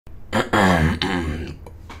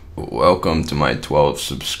Welcome to my 12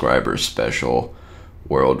 subscriber special.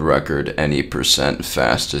 World record any percent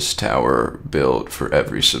fastest tower built for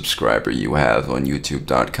every subscriber you have on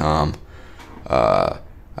youtube.com.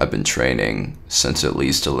 I've been training since at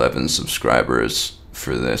least 11 subscribers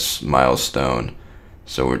for this milestone,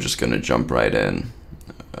 so we're just gonna jump right in.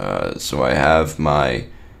 So I have my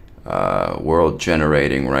world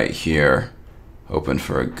generating right here, hoping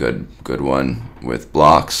for a good one with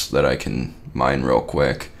blocks that I can mine real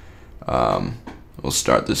quick. We'll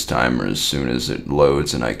start this timer as soon as it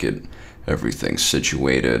loads and I get everything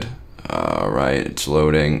situated. Alright, it's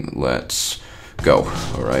loading. Let's go.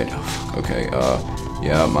 Alright, okay,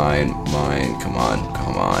 yeah, mine, come on.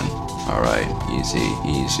 Alright, easy.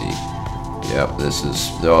 Yep, this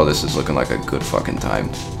is looking like a good fucking time.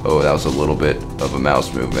 Oh, that was a little bit of a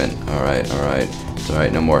mouse movement. Alright. It's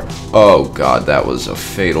alright, no more. Oh god, that was a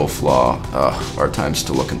fatal flaw. Our time's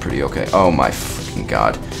still looking pretty okay. Oh my freaking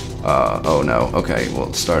god. Oh no. Okay,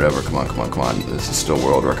 well, start over. Come on. This is still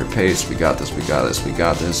world record pace. We got this.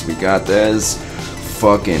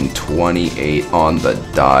 Fucking 28 on the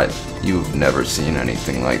dot. You've never seen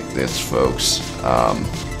anything like this, folks.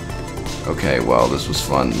 Okay, well, this was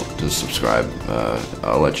fun. Just subscribe.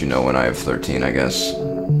 I'll let you know when I have 13, I guess.